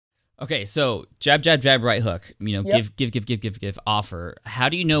Okay, so jab, jab, jab, right hook. Yep. Give, offer. How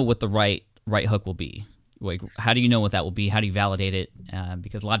do you know what the right hook will be? Like, how do you know what that will be? How do you validate it?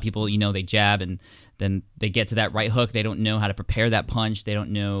 Because a lot of people, they jab and then they get to that right hook. They don't know how to prepare that punch. They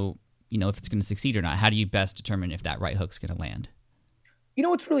don't know, if it's going to succeed or not. How do you best determine if that right hook's going to land? You know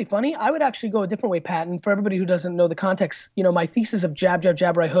what's really funny? I would actually go a different way, Pat. And for everybody who doesn't know the context, my thesis of jab, jab,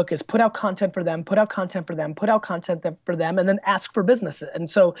 jab, right hook is put out content for them, put out content for them, put out content for them, and then ask for business. And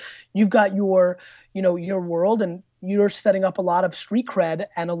so you've got your world, and you're setting up a lot of street cred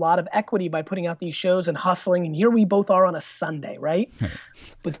and a lot of equity by putting out these shows and hustling. And here we both are on a Sunday, right?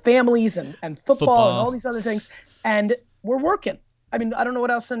 With families and football and all these other things. And we're working. I mean, I don't know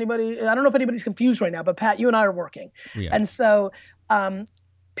what else I don't know if anybody's confused right now, but Pat, you and I are working. Yeah. And so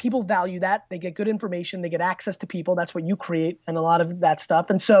people value that. They get good information. They get access to people. That's what you create and a lot of that stuff.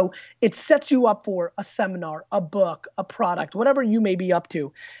 And so it sets you up for a seminar, a book, a product, whatever you may be up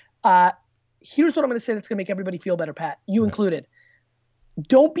to. Here's what I'm going to say that's going to make everybody feel better, Pat, you included.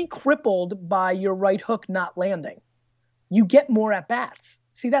 Don't be crippled by your right hook not landing. You get more at bats.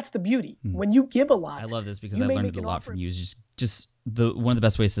 See, that's the beauty. When you give a lot. I love this because I learned a lot from you. Is just one of the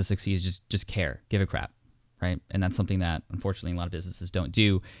best ways to succeed is just care, give a crap. Right. And that's something that, unfortunately, a lot of businesses don't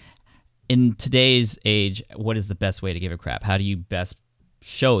do. In today's age, what is the best way to give a crap? How do you best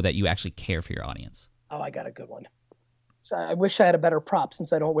show that you actually care for your audience? Oh, I got a good one. So I wish I had a better prop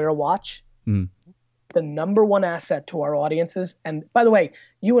since I don't wear a watch. The number one asset to our audiences, and by the way,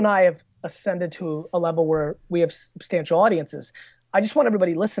 you and I have ascended to a level where we have substantial audiences. I just want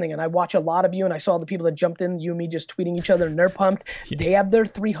everybody listening, and I watch a lot of you, and I saw the people that jumped in, you and me just tweeting each other, and they're pumped. Yes. They have their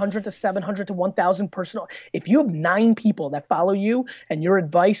 300 to 700 to 1,000 personal. If you have 9 people that follow you and your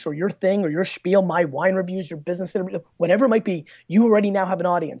advice or your thing or your spiel, my wine reviews, your business, whatever it might be, you already now have an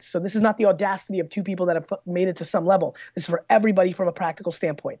audience. So this is not the audacity of 2 people that have made it to some level. This is for everybody from a practical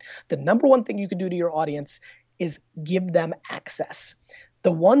standpoint. The number one thing you can do to your audience is give them access.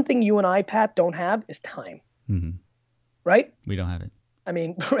 The one thing you and I, Pat, don't have is time. Right? We don't have it. I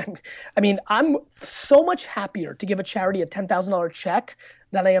mean, I'm so much happier to give a charity a $10,000 check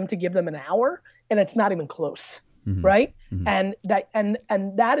than I am to give them an hour, and it's not even close, right? And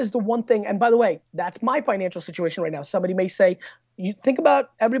that is the one thing. And by the way, that's my financial situation right now. Somebody may say, you think about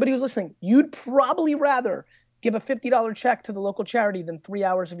everybody who's listening. You'd probably rather give a $50 check to the local charity than 3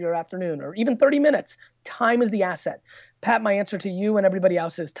 hours of your afternoon, or even 30 minutes. Time is the asset. Pat, my answer to you and everybody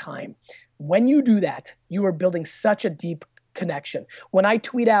else is time. When you do that, you are building such a deep connection. When I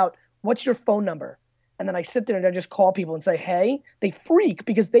tweet out, what's your phone number? And then I sit there and I just call people and say, hey, they freak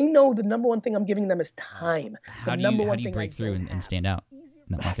because they know the number one thing I'm giving them is time. How do you break through and stand out in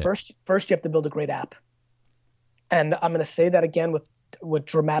that market? First, you have to build a great app. And I'm going to say that again with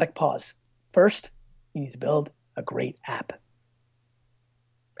dramatic pause. First, you need to build a great app.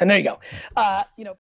 And there you go.